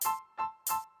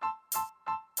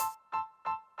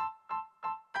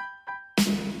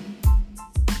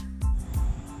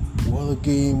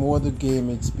What a game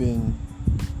it's been.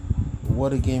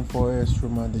 What a game for AS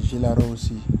Roma, the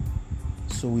Gilarossi.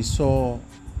 So we saw,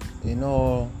 in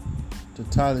all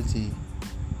totality,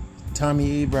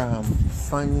 Tammy Abraham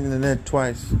finding the net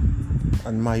twice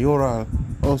and Mayoral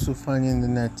also finding the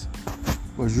net.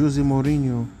 But Jose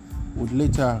Mourinho would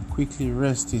later quickly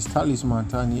rest his talisman,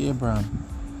 Tammy Abraham.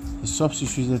 He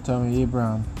substituted Tammy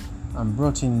Abraham and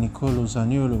brought in Nicolo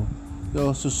Zaniolo. He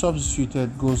also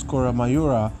substituted goal scorer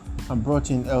Mayoral and brought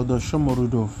in Eldor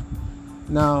Shomorodov.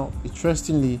 Now,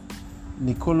 interestingly,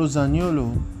 Nicolo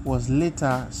Zaniolo was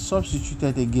later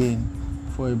substituted again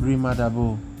for Ibrahima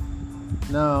Dabo.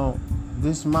 Now,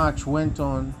 this match went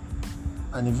on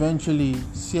and eventually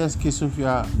CSKA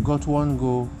Sofia got one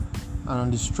goal, and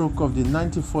on the stroke of the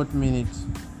 94th minute,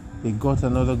 they got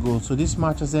another goal. So this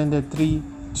match has ended 3-2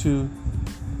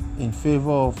 in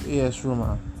favor of AS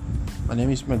Roma. My name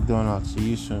is McDonald.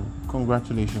 See you soon.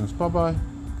 Congratulations. Bye-bye.